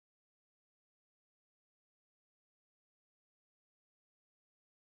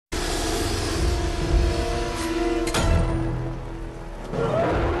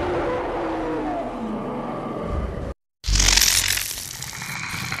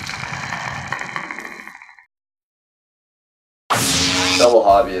Fellow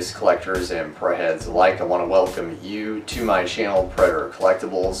hobbyists, collectors, and Predator heads alike, I want to welcome you to my channel, Predator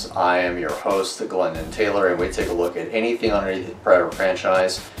Collectibles. I am your host, Glendon Taylor, and we take a look at anything underneath the Predator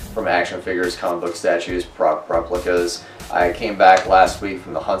franchise, from action figures, comic book statues, prop replicas. I came back last week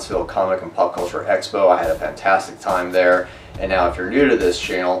from the Huntsville Comic and Pop Culture Expo. I had a fantastic time there. And now if you're new to this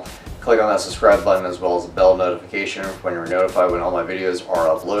channel, click on that subscribe button as well as the bell notification when you're notified when all my videos are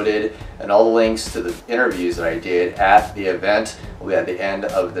uploaded. And all the links to the interviews that I did at the event will be at the end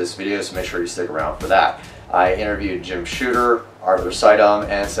of this video, so make sure you stick around for that. I interviewed Jim Shooter, Arthur Sidum,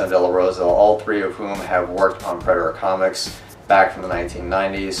 and Sam De La Rosa, all three of whom have worked on Predator comics back from the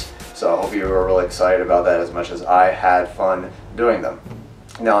 1990s. So I hope you were really excited about that as much as I had fun doing them.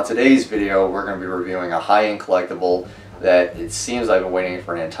 Now in today's video, we're going to be reviewing a high-end collectible that it seems I've been waiting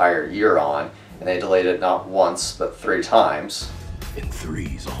for an entire year on, and they delayed it not once but 3 times. In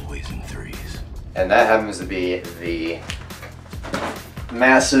threes, always in threes. And that happens to be the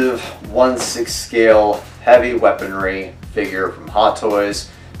massive 1/6 scale heavy weaponry figure from Hot Toys,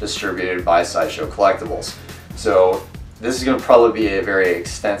 distributed by Sideshow Collectibles. So this is going to probably be a very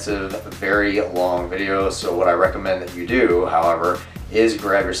extensive, very long video, so what I recommend that you do, however, is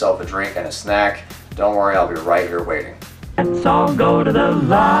grab yourself a drink and a snack. Don't worry, I'll be right here waiting. Let's all go to the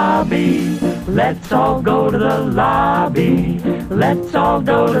lobby. Let's all go to the lobby. Let's all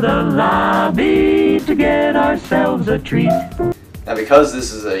go to the lobby to get ourselves a treat. Now because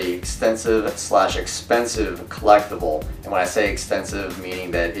this is a extensive / expensive collectible, and when I say extensive,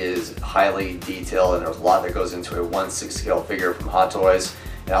 meaning that it is highly detailed and there's a lot that goes into a 1/6 scale figure from Hot Toys,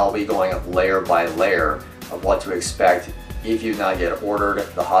 and I'll be going layer by layer of what to expect if you've not yet ordered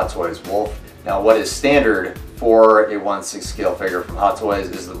the Hot Toys Wolf. Now what is standard for a 1/6 scale figure from Hot Toys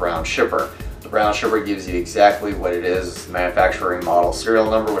is the brown shipper. The brown shipper gives you exactly what it is. It's the manufacturing model serial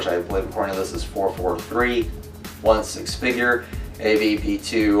number, which I believe according to this is 443, 1/6 figure,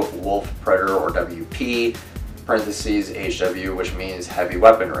 AVP2 Wolf Predator or WP, parentheses HW, which means heavy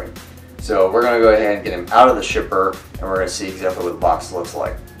weaponry. So we're going to go ahead and get him out of the shipper, and we're going to see exactly what the box looks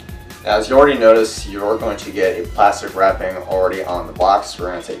like. Now, as you already noticed, you're going to get a plastic wrapping already on the box. We're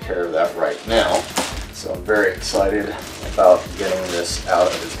going to take care of that right now. So I'm very excited about getting this out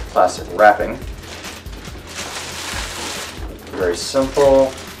of its plastic wrapping. Very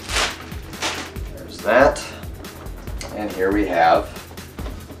simple. There's that. And here we have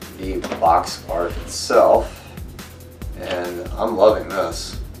the box art itself. And I'm loving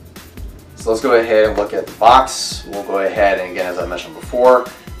this. So let's go ahead and look at the box. We'll go ahead and, again, as I mentioned before,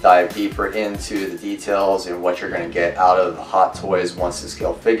 dive deeper into the details and what you're going to get out of the Hot Toys 1/6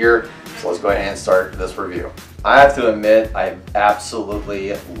 scale figure. So let's go ahead and start this review. I have to admit, I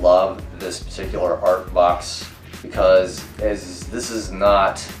absolutely love this particular art box because this is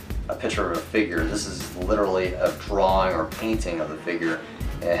not a picture of a figure. This is literally a drawing or painting of the figure.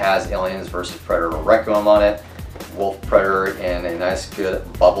 And it has Aliens vs. Predator Requiem on it, Wolf Predator in a nice good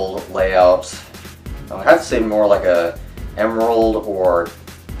bubbled layout. I have to say more like a emerald or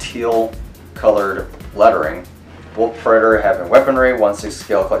teal colored lettering. Wolf Predator having weaponry, 1/6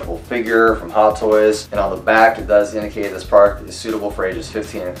 scale collectible figure from Hot Toys. And on the back it does indicate this product is suitable for ages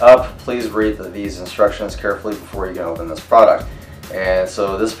 15 and up. Please read these instructions carefully before you can open this product. And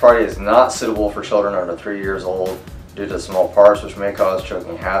so this product is not suitable for children under 3 years old due to small parts which may cause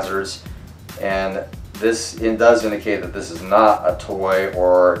choking hazards. And it does indicate that this is not a toy,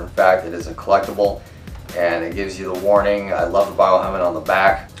 or in fact it is a collectible. And it gives you the warning. I love the biohelmet on the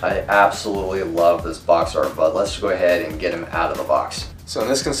back. I absolutely love this box art, but let's go ahead and get him out of the box. So in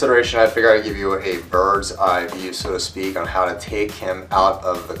this consideration, I figured I'd give you a bird's eye view, so to speak, on how to take him out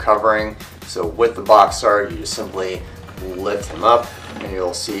of the covering. So with the box art, you just simply lift him up, and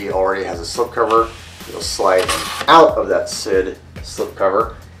you'll see he already has a slipcover. You'll slide him out of that SID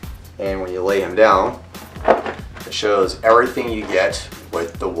slipcover, and when you lay him down, it shows everything you get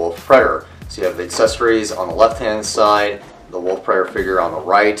with the Wolf Predator. So you have the accessories on the left-hand side, the Wolf Predator figure on the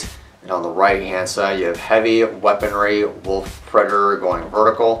right, and on the right-hand side you have heavy weaponry Wolf Predator going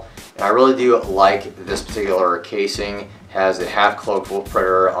vertical. And I really do like this particular casing. It has a half-cloaked Wolf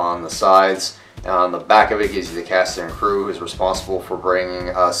Predator on the sides, and on the back of it gives you the cast and crew who's responsible for bringing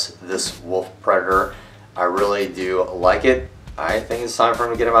us this Wolf Predator. I really do like it. I think it's time for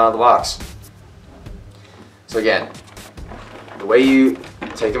him to get him out of the box. So again, the way you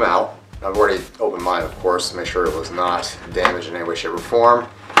take him out, I've already opened mine, of course, to make sure it was not damaged in any way, shape, or form.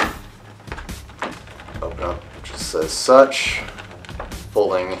 Open up just as such,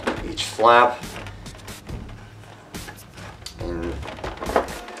 folding each flap. And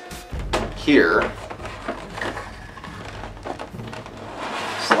here,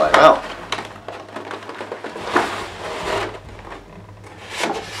 slide out.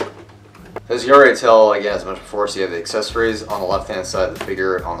 as you already tell, again, as mentioned before, so you have the accessories on the left-hand side of the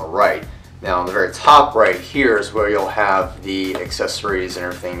figure on the right. Now on the very top right here is where you'll have the accessories and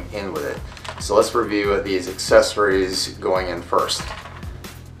everything in with it. So let's review these accessories going in first.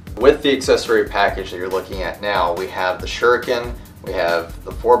 With the accessory package that you're looking at now, we have the shuriken, we have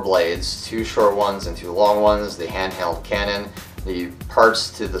the 4 blades, 2 short ones and 2 long ones, the handheld cannon, the parts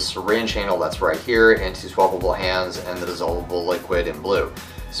to the syringe handle that's right here, and 2 swappable hands, and the dissolvable liquid in blue.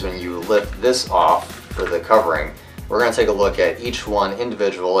 So when you lift this off for the covering, we're going to take a look at each one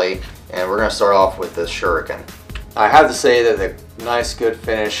individually, and we're going to start off with this shuriken. I have to say that the nice good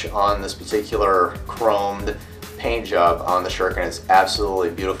finish on this particular chromed paint job on the shuriken is absolutely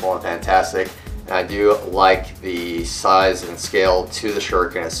beautiful and fantastic. And I do like the size and scale to the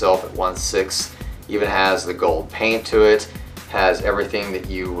shuriken itself at 1/6. Even has the gold paint to it, has everything that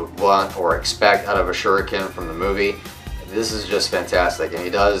you would want or expect out of a shuriken from the movie. This is just fantastic, and he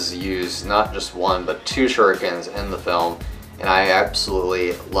does use not just 1 but 2 shurikens in the film, and I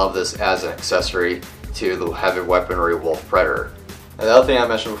absolutely love this as an accessory to the heavy weaponry Wolf Predator. And the other thing I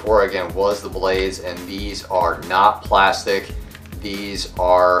mentioned before again was the blades, and these are not plastic. These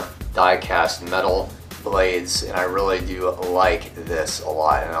are die-cast metal blades, and I really do like this a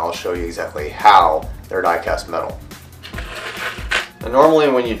lot, and I'll show you exactly how they're die-cast metal. Now, normally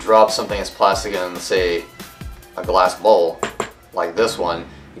when you drop something that's plastic in, say, a glass bowl like this one,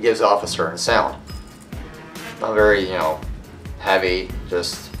 it gives off a certain sound. Not very, heavy,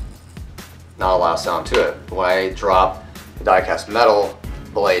 just not a lot of sound to it. But when I drop the die-cast metal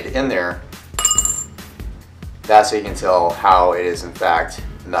blade in there, that's how you can tell how it is in fact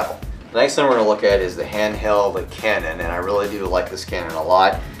metal. The next thing we're going to look at is the handheld cannon, and I really do like this cannon a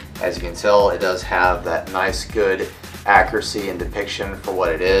lot. As you can tell, it does have that nice good accuracy and depiction for what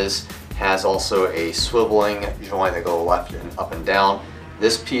it is. Has also a swiveling joint that go left and up and down.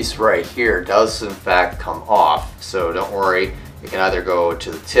 This piece right here does in fact come off, so don't worry. It can either go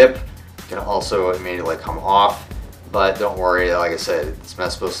to the tip, it can also immediately come off, but don't worry, like I said, it's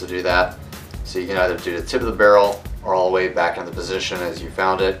not supposed to do that. So you can either do the tip of the barrel or all the way back in the position as you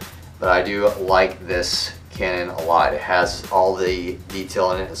found it. But I do like this cannon a lot. It has all the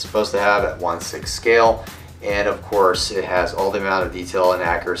detail in it it's supposed to have at 1/6 scale. And of course, it has all the amount of detail and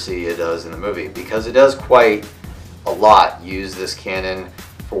accuracy it does in the movie, because it does quite a lot use this cannon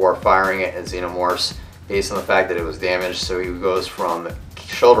for firing it at xenomorphs based on the fact that it was damaged. So he goes from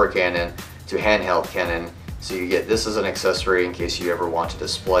shoulder cannon to handheld cannon. So you get this as an accessory in case you ever want to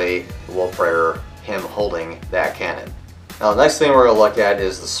display the Wolf Predator, him holding that cannon. Now the next thing we're going to look at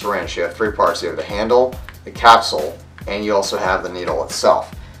is the syringe. You have 3 parts. You have the handle, the capsule, and you also have the needle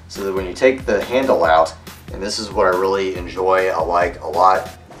itself. So that when you take the handle out, and this is what I really enjoy, I like a lot,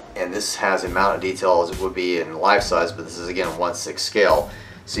 and this has the amount of detail as it would be in life size, but this is again 1/6 scale.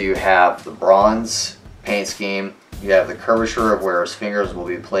 So you have the bronze paint scheme, you have the curvature of where his fingers will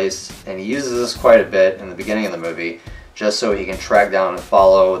be placed, and he uses this quite a bit in the beginning of the movie, just so he can track down and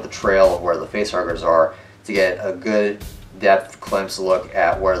follow the trail of where the facehuggers are to get a good depth glimpse look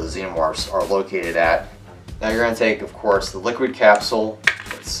at where the xenomorphs are located at. Now you're going to take, of course, the liquid capsule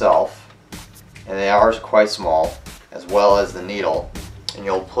itself, and they are quite small, as well as the needle, and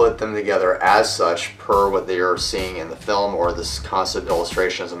you'll put them together as such per what they are seeing in the film or this concept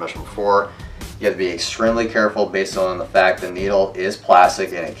illustration as I mentioned before. You have to be extremely careful based on the fact the needle is plastic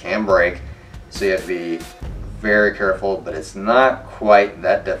and it can break, so you have to be very careful, but it's not quite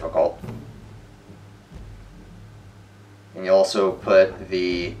that difficult. And you also put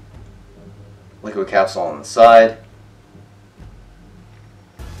the liquid capsule on the side,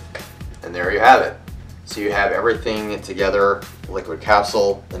 and there you have it. So you have everything together, liquid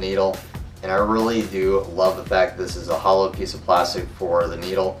capsule, the needle, and I really do love the fact that this is a hollow piece of plastic for the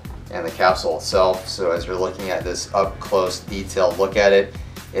needle and the capsule itself. So as you're looking at this up close detailed look at it,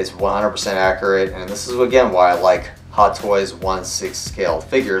 it's 100% accurate, and this is again why I like Hot Toys 1/6 scale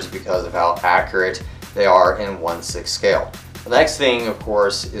figures, because of how accurate they are in 1/6 scale. The next thing, of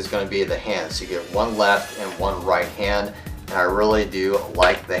course, is going to be the hands. You get 1 left and 1 right hand, and I really do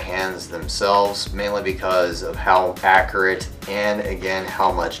like the hands themselves, mainly because of how accurate and again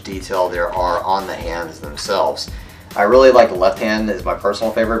how much detail there are on the hands themselves. I really like the left hand is my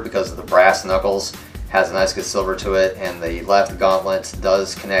personal favorite because of the brass knuckles, has a nice good silver to it, and the left gauntlet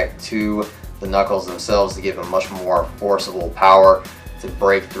does connect to the knuckles themselves to give a much more forcible power to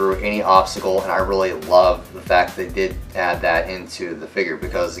break through any obstacle, and I really love the fact they did add that into the figure,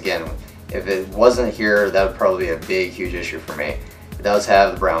 because again, if it wasn't here, that would probably be a big, huge issue for me. It does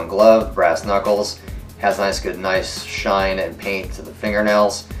have the brown glove, the brass knuckles, has nice shine and paint to the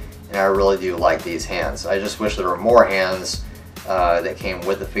fingernails, and I really do like these hands. I just wish there were more hands that came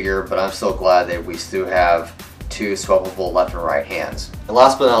with the figure, but I'm still glad that we still have two swappable left and right hands. And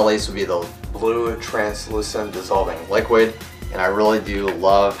last but not least would be the blue translucent dissolving liquid. And I really do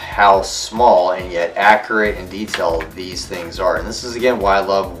love how small and yet accurate and detailed these things are. And this is again why I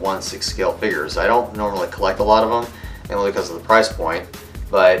love 1/6 scale figures. I don't normally collect a lot of them, mainly because of the price point,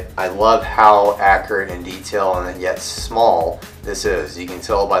 but I love how accurate and detailed and yet small this is. You can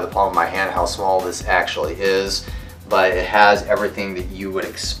tell by the palm of my hand how small this actually is, but it has everything that you would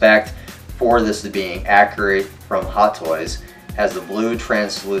expect for this to being accurate from Hot Toys. It has the blue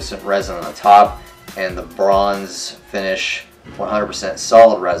translucent resin on the top and the bronze finish 100%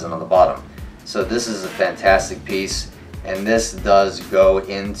 solid resin on the bottom. So this is a fantastic piece, and this does go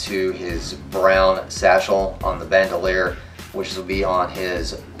into his brown satchel on the bandolier, which will be on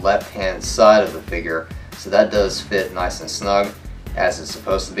his left hand side of the figure. So that does fit nice and snug as it's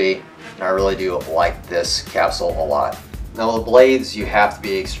supposed to be, and I really do like this capsule a lot. Now the blades, you have to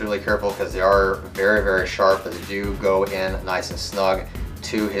be extremely careful because they are very, very sharp, but they do go in nice and snug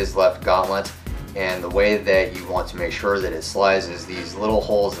to his left gauntlet. And the way that you want to make sure that it slides is these little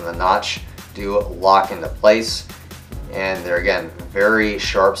holes in the notch do lock into place, and they're again very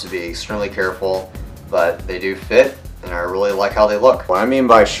sharp, so be extremely careful, but they do fit and I really like how they look. What I mean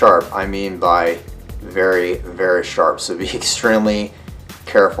by sharp, I mean by very, very sharp, so be extremely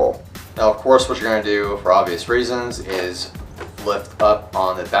careful. Now of course what you're going to do for obvious reasons is lift up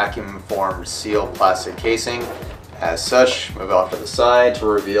on the vacuum formed seal plastic casing. As such, move off to the side to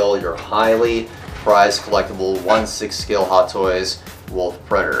reveal your highly prized collectible 1/6 scale Hot Toys Wolf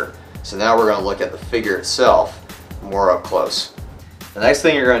Predator. So now we're going to look at the figure itself more up close. The next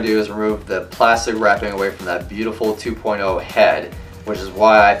thing you're going to do is remove the plastic wrapping away from that beautiful 2.0 head, which is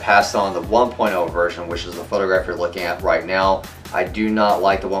why I passed on the 1.0 version, which is the photograph you're looking at right now. I do not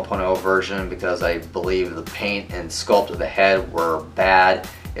like the 1.0 version because I believe the paint and sculpt of the head were bad.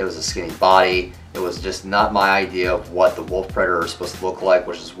 It was a skinny body. It was just not my idea of what the Wolf Predator is supposed to look like,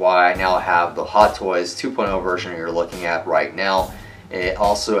 which is why I now have the Hot Toys 2.0 version you're looking at right now. It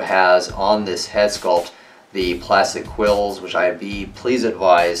also has on this head sculpt the plastic quills, which please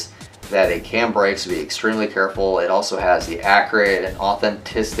advise that it can break, so be extremely careful. It also has the accurate and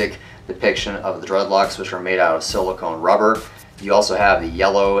authentic depiction of the dreadlocks, which are made out of silicone rubber. You also have the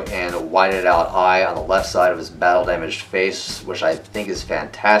yellow and whited out eye on the left side of his battle damaged face, which I think is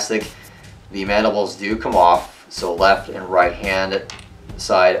fantastic. The mandibles do come off, so left and right hand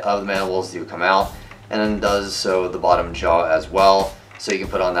side of the mandibles do come out, and then does so the bottom jaw as well, so you can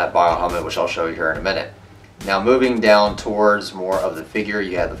put on that bio helmet, which I'll show you here in a minute. Now moving down towards more of the figure,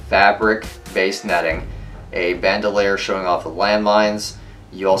 you have the fabric based netting, a bandolier showing off the landmines.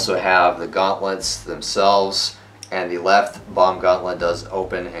 You also have the gauntlets themselves, and the left bomb gauntlet does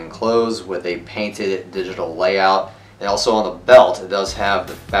open and close with a painted digital layout. And also on the belt, it does have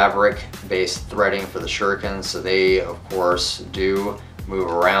the fabric-based threading for the shurikens, so they, of course, do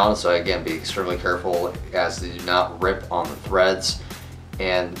move around. So again, be extremely careful as they do not rip on the threads.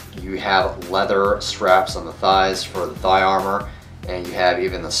 And you have leather straps on the thighs for the thigh armor, and you have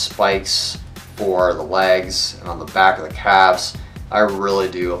even the spikes for the legs and on the back of the calves. I really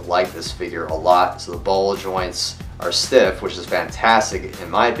do like this figure a lot. So the ball joints are stiff, which is fantastic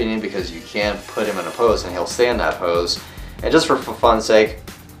in my opinion, because you can put him in a pose and he'll stay in that pose. And just for fun's sake,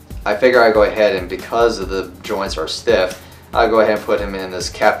 I figure I go ahead and, because of the joints are stiff, I'll go ahead and put him in this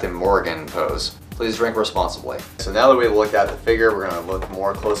Captain Morgan pose. Please drink responsibly. So now that we've looked at the figure, we're going to look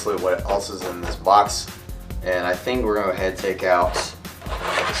more closely at what else is in this box. And I think we're going to go ahead and take out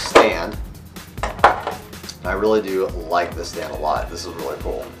the stand. I really do like this stand a lot. This is really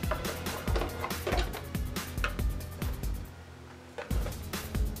cool.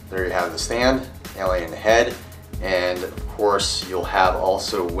 There you have the stand, alien head, and of course you'll have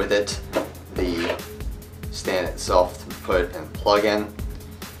also with it the stand itself to put and plug in.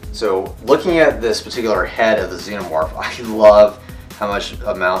 So looking at this particular head of the Xenomorph, I love how much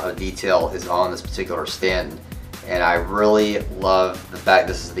amount of detail is on this particular stand, and I really love the fact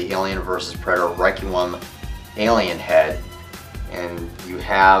this is the Alien vs. Predator Requiem alien head, and you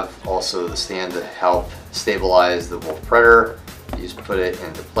have also the stand to help stabilize the Wolf Predator. You just put it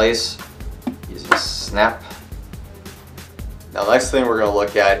into place using a snap. Now the next thing we're going to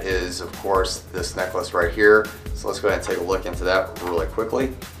look at is, of course, this necklace right here. So let's go ahead and take a look into that really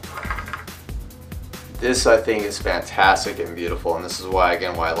quickly. This I think is fantastic and beautiful, and this is why,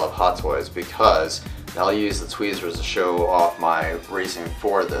 again, why I love Hot Toys, because I'll use the tweezers to show off my reasoning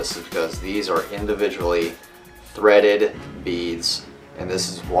for this, is because these are individually threaded beads, and this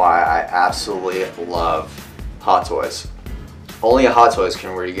is why I absolutely love Hot Toys. Only at Hot Toys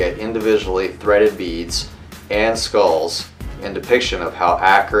can where you get individually threaded beads and skulls and depiction of how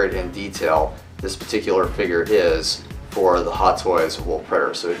accurate in detail this particular figure is for the Hot Toys Wolf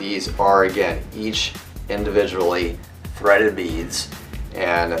Predator. So these are, again, each individually threaded beads,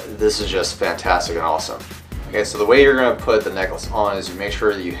 and this is just fantastic and awesome. Okay, so the way you're going to put the necklace on is you make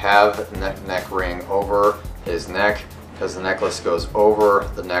sure that you have the neck ring over his neck, because the necklace goes over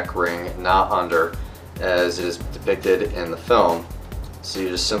the neck ring, not under, as it is depicted in the film. So you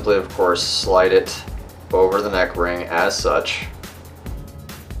just simply, of course, slide it over the neck ring as such,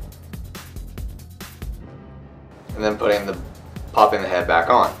 and then popping the head back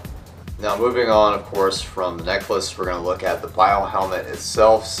on. Now moving on, of course, from the necklace, we're going to look at the bio helmet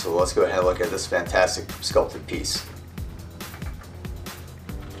itself. So let's go ahead and look at this fantastic sculpted piece.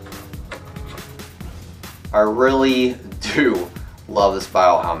 I really do love this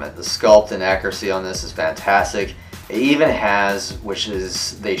bio helmet. The sculpt and accuracy on this is fantastic. It even has, which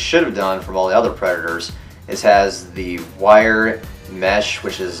is they should have done from all the other Predators, it has the wire mesh,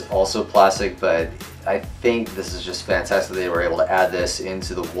 which is also plastic, but I think this is just fantastic they were able to add this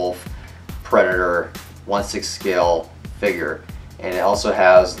into the Wolf Predator 1/6 scale figure. And it also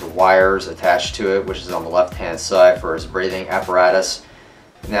has the wires attached to it, which is on the left hand side for his breathing apparatus.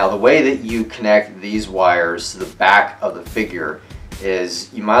 Now the way that you connect these wires to the back of the figure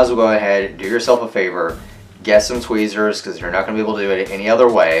is you might as well go ahead and do yourself a favor, get some tweezers, because you're not going to be able to do it any other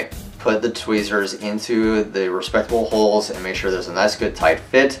way. Put the tweezers into the respectable holes and make sure there's a nice good tight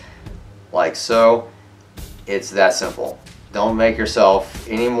fit, like so. It's that simple. Don't make yourself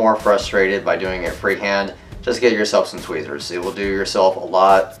any more frustrated by doing it freehand. Just get yourself some tweezers. It will do yourself a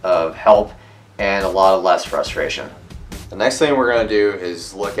lot of help and a lot of less frustration. The next thing we're going to do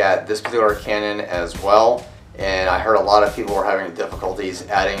is look at this particular cannon as well. And I heard a lot of people were having difficulties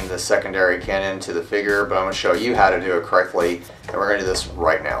adding the secondary cannon to the figure, but I'm going to show you how to do it correctly, and we're going to do this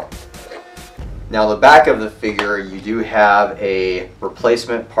right now. Now the back of the figure, you do have a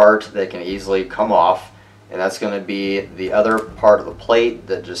replacement part that can easily come off, and that's going to be the other part of the plate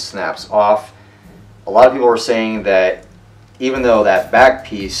that just snaps off. A lot of people are saying that even though that back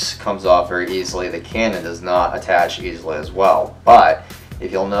piece comes off very easily, the cannon does not attach easily as well. But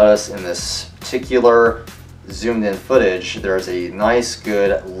if you'll notice in this particular zoomed in footage, there's a nice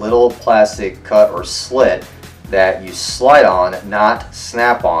good little plastic cut or slit that you slide on, not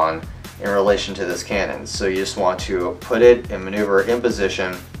snap on, in relation to this cannon. So you just want to put it and maneuver in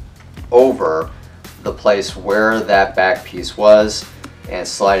position over the place where that back piece was and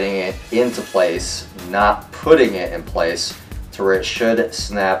sliding it into place, not putting it in place, to where it should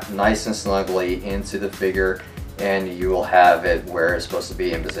snap nice and snugly into the figure, and you will have it where it's supposed to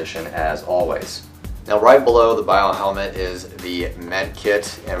be in position as always. Now right below the bio helmet is the med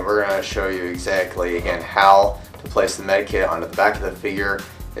kit, and we're going to show you exactly again how to place the med kit onto the back of the figure.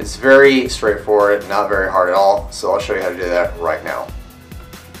 It's very straightforward, not very hard at all, so I'll show you how to do that right now.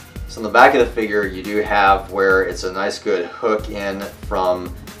 So in the back of the figure, you do have where it's a nice good hook in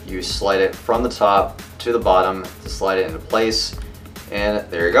from, you slide it from the top to the bottom to slide it into place, and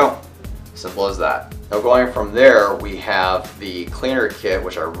there you go. Simple as that. Now going from there, we have the cleaner kit,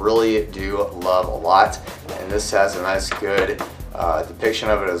 which I really do love a lot, and this has a nice good depiction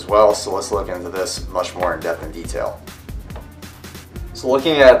of it as well, so let's look into this much more in depth and detail. So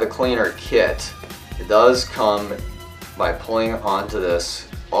looking at the cleaner kit, it does come by pulling onto this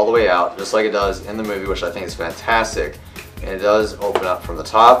all the way out, just like it does in the movie, which I think is fantastic. And it does open up from the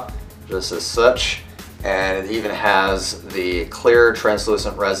top, just as such. And it even has the clear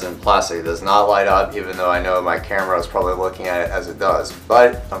translucent resin plastic. It does not light up, even though I know my camera is probably looking at it as it does,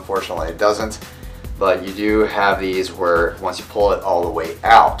 but unfortunately it doesn't. But you do have these where once you pull it all the way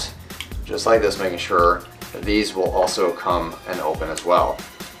out, just like this, making sure that these will also come and open as well.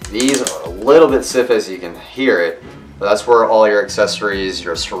 These are a little bit stiff, as you can hear it, but that's where all your accessories,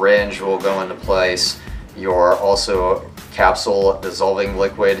 your syringe will go into place, your also capsule dissolving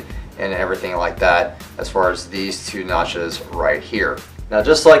liquid, and everything like that, as far as these two notches right here. Now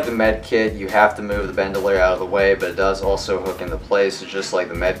just like the med kit, you have to move the bandolier out of the way, but it does also hook into place just like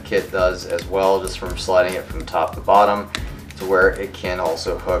the med kit does as well, just from sliding it from top to bottom to where it can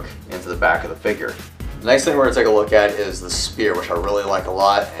also hook into the back of the figure. The next thing we're going to take a look at is the spear, which I really like a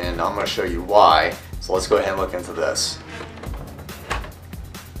lot, and I'm going to show you why. So let's go ahead and look into this.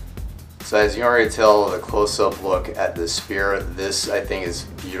 So as you can already tell, the close-up look at this spear, this I think is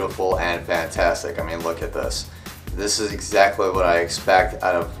beautiful and fantastic. I mean, look at this. This is exactly what I expect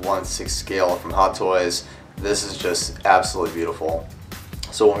out of 1/6 scale from Hot Toys. This is just absolutely beautiful.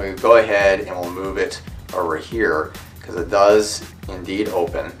 So when we go ahead and we'll move it over here, because it does indeed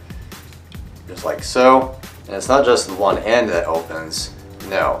open, just like so. And it's not just the one end that opens,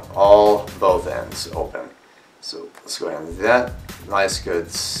 no, both ends open. So let's go ahead and do that. Nice, good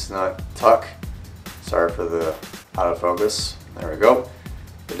snug tuck. Sorry for the out of focus. There we go.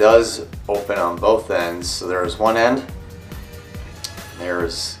 It does open on both ends. So there's one end.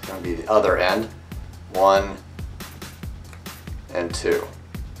 There's going to be the other end. 1 and 2.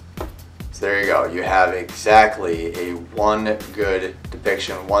 So there you go. You have exactly a one good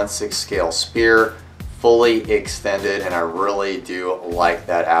depiction, 1/6 scale spear, fully extended, and I really do like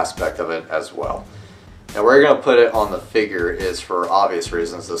that aspect of it as well. Now where you're going to put it on the figure is, for obvious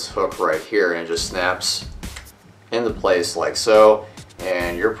reasons, this hook right here, and it just snaps into place like so,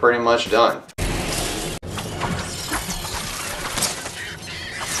 and you're pretty much done.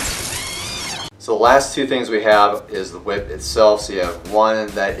 So the last two things we have is the whip itself. So you have one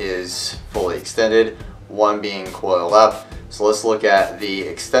that is fully extended, one being coiled up. So let's look at the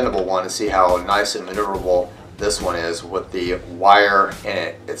extendable one and see how nice and maneuverable this one is with the wire in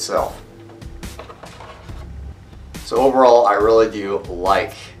it itself. So overall, I really do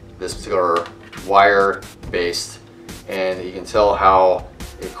like this particular wire based, and you can tell how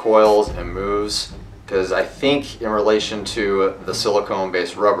it coils and moves, because I think in relation to the silicone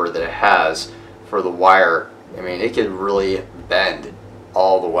based rubber that it has for the wire, I mean, it can really bend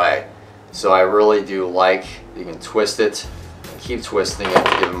all the way. So I really do like, you can twist it and keep twisting it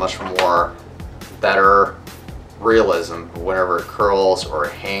to give it much more better realism whenever it curls or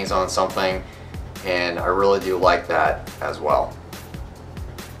it hangs on something, and I really do like that as well.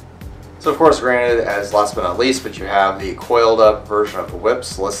 So of course, granted, as last but not least, but you have the coiled up version of the whip,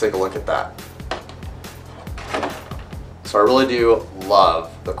 so let's take a look at that. So I really do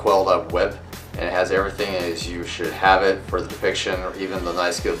love the coiled up whip, and it has everything as you should have it for the depiction, or even the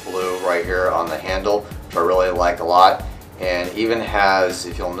nice good blue right here on the handle, which I really like a lot. And even has,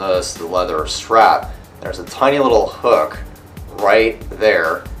 if you'll notice, the leather strap. There's a tiny little hook right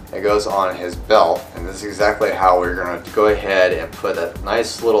there that goes on his belt, and this is exactly how we're going to go ahead and put a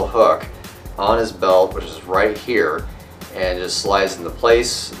nice little hook on his belt, which is right here, and just slides into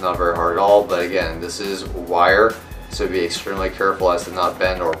place. Not very hard at all, but again, this is wire, so be extremely careful as to not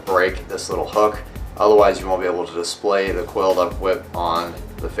bend or break this little hook, otherwise you won't be able to display the coiled up whip on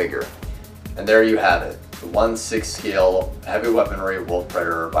the figure. And there you have it, the 1/6 scale heavy weaponry Wolf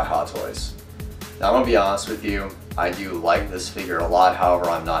Predator by Hot Toys. Now I'm going to be honest with you, I do like this figure a lot, however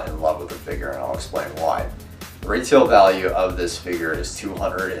I'm not in love with the figure, and I'll explain why. The retail value of this figure is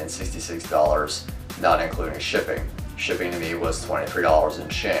 $266, not including shipping. Shipping to me was $23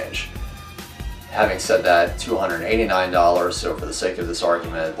 and change. Having said that, $289, so for the sake of this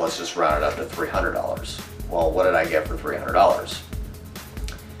argument, let's just round it up to $300. Well, what did I get for $300?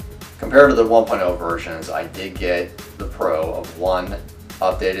 Compared to the 1.0 versions, I did get the Pro of 1,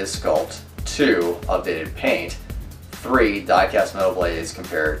 updated sculpt, 2, updated paint, 3, die-cast metal blades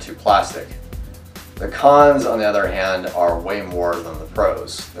compared to plastic. The cons, on the other hand, are way more than the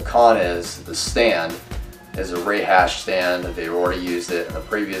pros. The con is the stand is a rehashed stand. They've already used it in the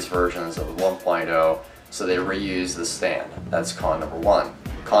previous versions of the 1.0, so they reused the stand. That's con number 1.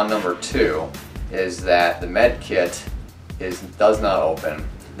 Con number 2 is that the med kit does not open,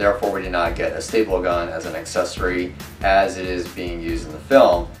 therefore we did not get a staple gun as an accessory as it is being used in the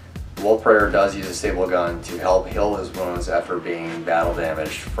film. The Wolf Predator does use a staple gun to help heal his wounds after being battle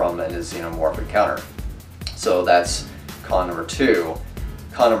damaged from a xenomorph encounter. So that's con number 2.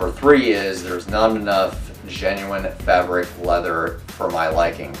 Con number 3 is there's not enough genuine fabric leather for my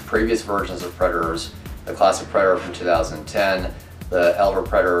liking. Previous versions of Predators, the classic Predator from 2010, the Elder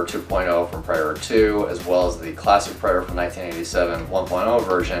Predator 2.0 from Predator 2, as well as the classic Predator from 1987 1.0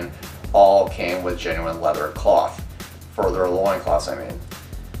 version, all came with genuine leather cloth, for their loincloths I mean.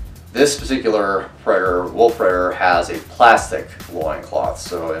 This particular Predator, Wolf Predator, has a plastic loincloth,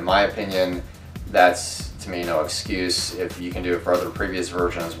 so in my opinion, that's to me no excuse. If you can do it for other previous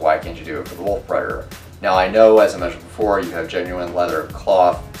versions, why can't you do it for the Wolf Predator? Now I know, as I mentioned before, you have genuine leather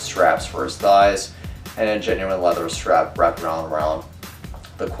cloth straps for his thighs, and a genuine leather strap wrapped around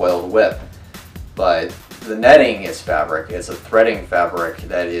the coiled whip. But the netting is fabric. It's a threading fabric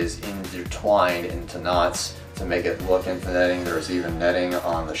that is intertwined into knots to make it look into netting. There's even netting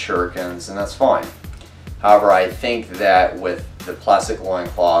on the shurikens, and that's fine. However, I think that with the plastic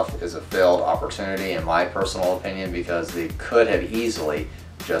loincloth is a failed opportunity in my personal opinion, because they could have easily,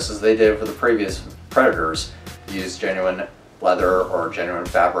 just as they did for the previous Predators, used genuine leather or genuine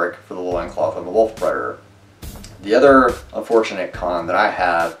fabric for the loincloth on the Wolf Predator. The other unfortunate con that I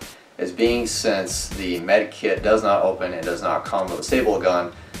have is, being since the med kit does not open and does not come with a staple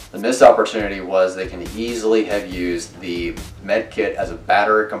gun, the missed opportunity was they can easily have used the med kit as a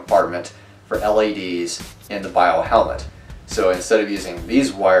battery compartment for LEDs in the bio helmet. So instead of using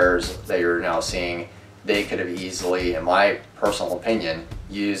these wires that you're now seeing they could have easily, in my personal opinion,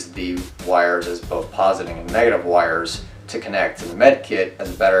 used the wires as both positive and negative wires to connect to the med kit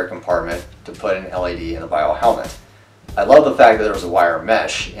as a battery compartment to put an LED in the bio helmet. I love the fact that there was a wire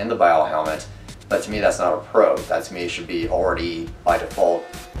mesh in the bio helmet, but to me that's not a pro. That to me should be already by default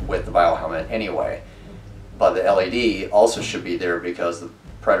with the bio helmet anyway. But the LED also should be there because the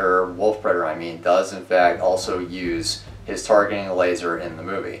Predator, Wolf Predator I mean, does in fact also use his targeting laser in the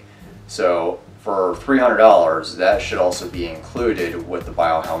movie. So for $300, that should also be included with the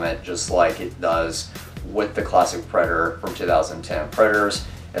bio helmet, just like it does with the classic Predator from 2010 Predators.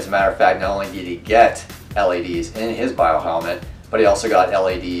 As a matter of fact, not only did he get LEDs in his bio helmet, but he also got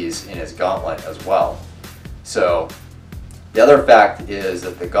LEDs in his gauntlet as well. So the other fact is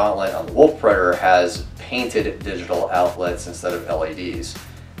that the gauntlet on the Wolf Predator has painted digital outlets instead of LEDs.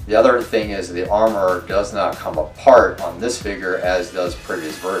 The other thing is the armor does not come apart on this figure as does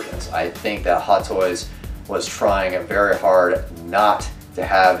previous versions. I think that Hot Toys was trying very hard not to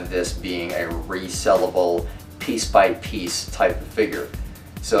have this being a resellable piece by piece type of figure.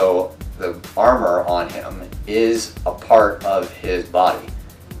 So the armor on him is a part of his body.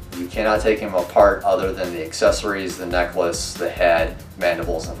 You cannot take him apart other than the accessories, the necklace, the head,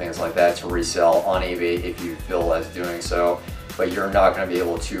 mandibles, and things like that to resell on eBay if you feel as doing so. But you're not going to be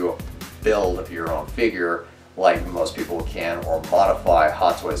able to build your own figure like most people can, or modify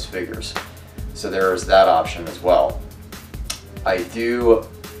Hot Toys figures. So there is that option as well. I do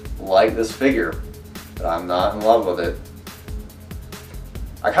like this figure, but I'm not in love with it.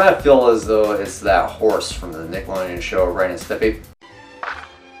 I kind of feel as though it's that horse from the Nickelodeon show Ren and Stimpy.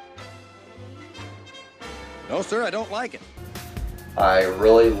 No, sir, I don't like it. I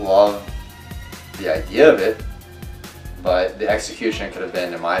really love the idea of it, but the execution could have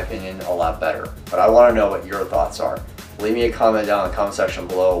been, in my opinion, a lot better. But I want to know what your thoughts are. Leave me a comment down in the comment section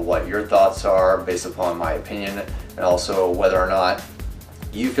below what your thoughts are based upon my opinion, and also whether or not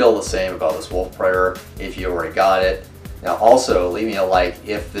you feel the same about this Wolf Predator if you already got it. Now also leave me a like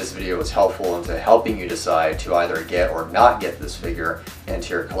if this video was helpful into helping you decide to either get or not get this figure into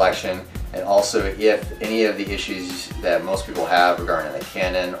your collection, and also if any of the issues that most people have regarding the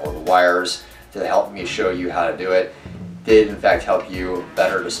cannon or the wires to help me show you how to do it did in fact help you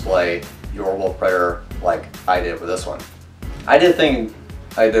better display your Wolf Predator like I did with this one. I did think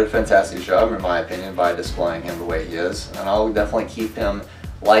I did a fantastic job in my opinion by displaying him the way he is, and I'll definitely keep him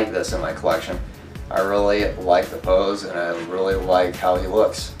like this in my collection. I really like the pose and I really like how he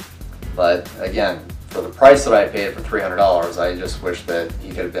looks. But again, for the price that I paid for $300, I just wish that he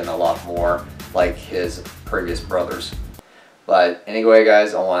could have been a lot more like his previous brothers. But anyway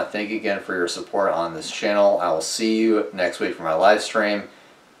guys, I want to thank you again for your support on this channel. I will see you next week for my live stream.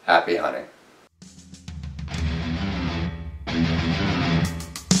 Happy hunting.